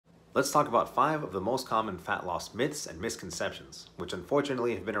Let's talk about 5 of the most common fat loss myths and misconceptions, which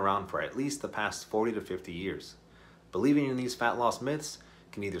unfortunately have been around for at least the past 40 to 50 years. Believing in these fat loss myths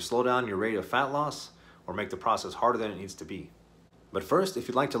can either slow down your rate of fat loss or make the process harder than it needs to be. But first, if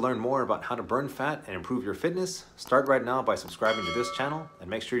you'd like to learn more about how to burn fat and improve your fitness, start right now by subscribing to this channel and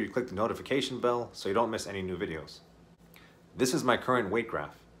make sure you click the notification bell so you don't miss any new videos. This is my current weight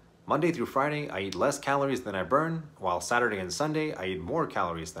graph. Monday through Friday, I eat less calories than I burn, while Saturday and Sunday, I eat more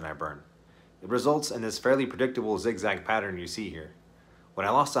calories than I burn. It results in this fairly predictable zigzag pattern you see here. When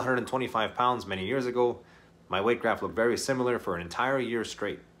I lost 125 pounds many years ago, my weight graph looked very similar for an entire year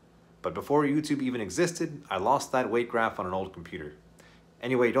straight. But before YouTube even existed, I lost that weight graph on an old computer.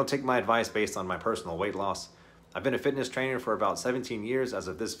 Anyway, don't take my advice based on my personal weight loss. I've been a fitness trainer for about 17 years as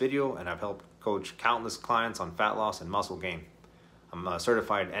of this video, and I've helped coach countless clients on fat loss and muscle gain. I'm a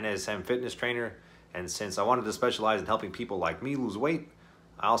certified NSM fitness trainer, and since I wanted to specialize in helping people like me lose weight,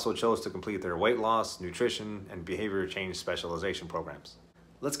 I also chose to complete their weight loss, nutrition, and behavior change specialization programs.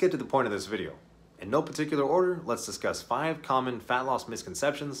 Let's get to the point of this video. In no particular order, let's discuss 5 common fat loss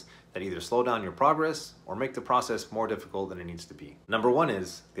misconceptions that either slow down your progress or make the process more difficult than it needs to be. Number 1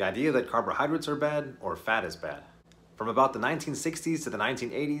 is the idea that carbohydrates are bad or fat is bad. From about the 1960s to the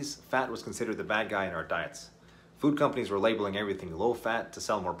 1980s, fat was considered the bad guy in our diets. Food companies were labeling everything low fat to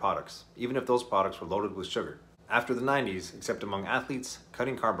sell more products, even if those products were loaded with sugar. After the 90s, except among athletes,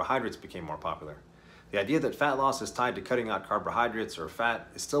 cutting carbohydrates became more popular. The idea that fat loss is tied to cutting out carbohydrates or fat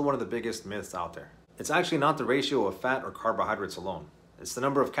is still one of the biggest myths out there. It's actually not the ratio of fat or carbohydrates alone. It's the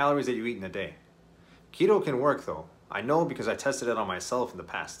number of calories that you eat in a day. Keto can work though. I know because I tested it on myself in the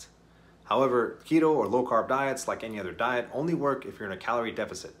past. However, keto or low carb diets, like any other diet, only work if you're in a calorie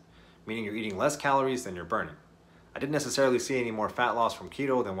deficit, meaning you're eating less calories than you're burning. I didn't necessarily see any more fat loss from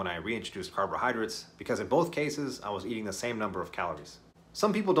keto than when I reintroduced carbohydrates, because in both cases, I was eating the same number of calories.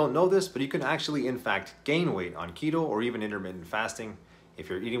 Some people don't know this, but you can actually, in fact, gain weight on keto or even intermittent fasting if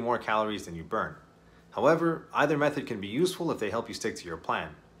you're eating more calories than you burn. However, either method can be useful if they help you stick to your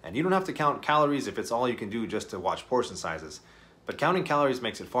plan. And you don't have to count calories if it's all you can do just to watch portion sizes, but counting calories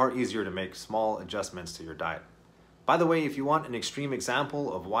makes it far easier to make small adjustments to your diet. By the way, if you want an extreme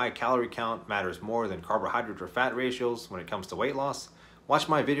example of why calorie count matters more than carbohydrate or fat ratios when it comes to weight loss, watch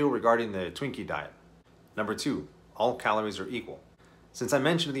my video regarding the Twinkie diet. Number 2, all calories are equal. Since I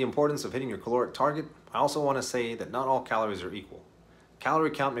mentioned the importance of hitting your caloric target, I also want to say that not all calories are equal. Calorie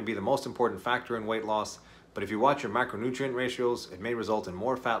count may be the most important factor in weight loss, but if you watch your macronutrient ratios, it may result in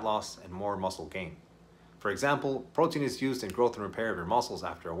more fat loss and more muscle gain. For example, protein is used in growth and repair of your muscles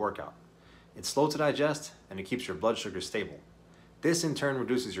after a workout. It's slow to digest, and it keeps your blood sugar stable. This in turn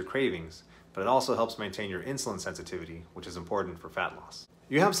reduces your cravings, but it also helps maintain your insulin sensitivity, which is important for fat loss.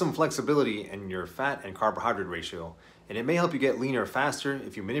 You have some flexibility in your fat and carbohydrate ratio, and it may help you get leaner faster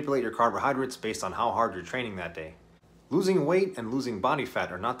if you manipulate your carbohydrates based on how hard you're training that day. Losing weight and losing body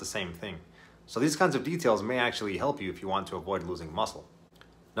fat are not the same thing, so these kinds of details may actually help you if you want to avoid losing muscle.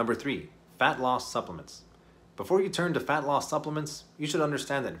 Number 3, fat loss supplements. Before you turn to fat loss supplements, you should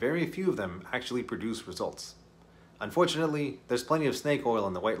understand that very few of them actually produce results. Unfortunately, there's plenty of snake oil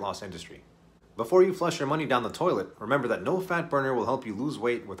in the weight loss industry. Before you flush your money down the toilet, remember that no fat burner will help you lose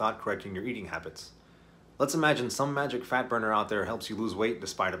weight without correcting your eating habits. Let's imagine some magic fat burner out there helps you lose weight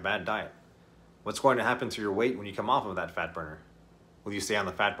despite a bad diet. What's going to happen to your weight when you come off of that fat burner? Will you stay on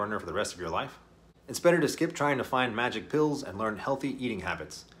the fat burner for the rest of your life? It's better to skip trying to find magic pills and learn healthy eating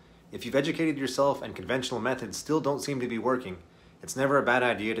habits. If you've educated yourself and conventional methods still don't seem to be working, it's never a bad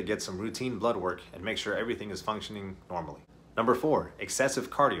idea to get some routine blood work and make sure everything is functioning normally. Number 4, excessive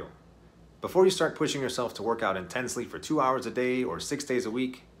cardio. Before you start pushing yourself to work out intensely for 2 hours a day or 6 days a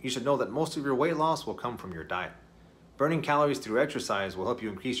week, you should know that most of your weight loss will come from your diet. Burning calories through exercise will help you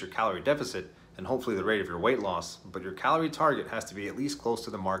increase your calorie deficit and hopefully the rate of your weight loss, but your calorie target has to be at least close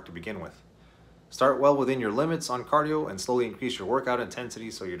to the mark to begin with. Start well within your limits on cardio and slowly increase your workout intensity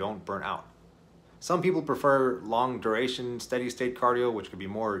so you don't burn out. Some people prefer long duration, steady state cardio, which could be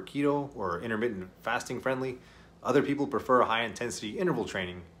more keto or intermittent fasting friendly. Other people prefer high intensity interval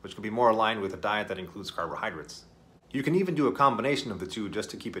training, which could be more aligned with a diet that includes carbohydrates. You can even do a combination of the two just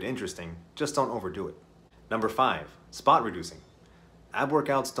to keep it interesting, just don't overdo it. Number 5, spot reducing. Ab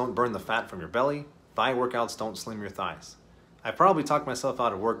workouts don't burn the fat from your belly, thigh workouts don't slim your thighs. I've probably talked myself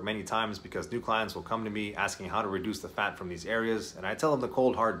out of work many times because new clients will come to me asking how to reduce the fat from these areas, and I tell them the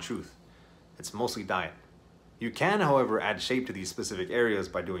cold hard truth. It's mostly diet. You can, however, add shape to these specific areas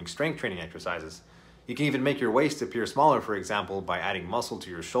by doing strength training exercises. You can even make your waist appear smaller, for example, by adding muscle to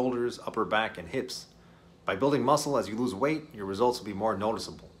your shoulders, upper back, and hips. By building muscle as you lose weight, your results will be more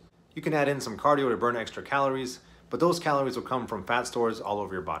noticeable. You can add in some cardio to burn extra calories, but those calories will come from fat stores all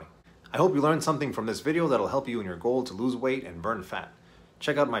over your body. I hope you learned something from this video that'll help you in your goal to lose weight and burn fat.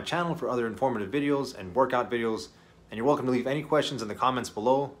 Check out my channel for other informative videos and workout videos, and you're welcome to leave any questions in the comments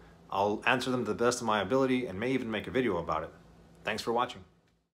below. I'll answer them to the best of my ability and may even make a video about it. Thanks for watching.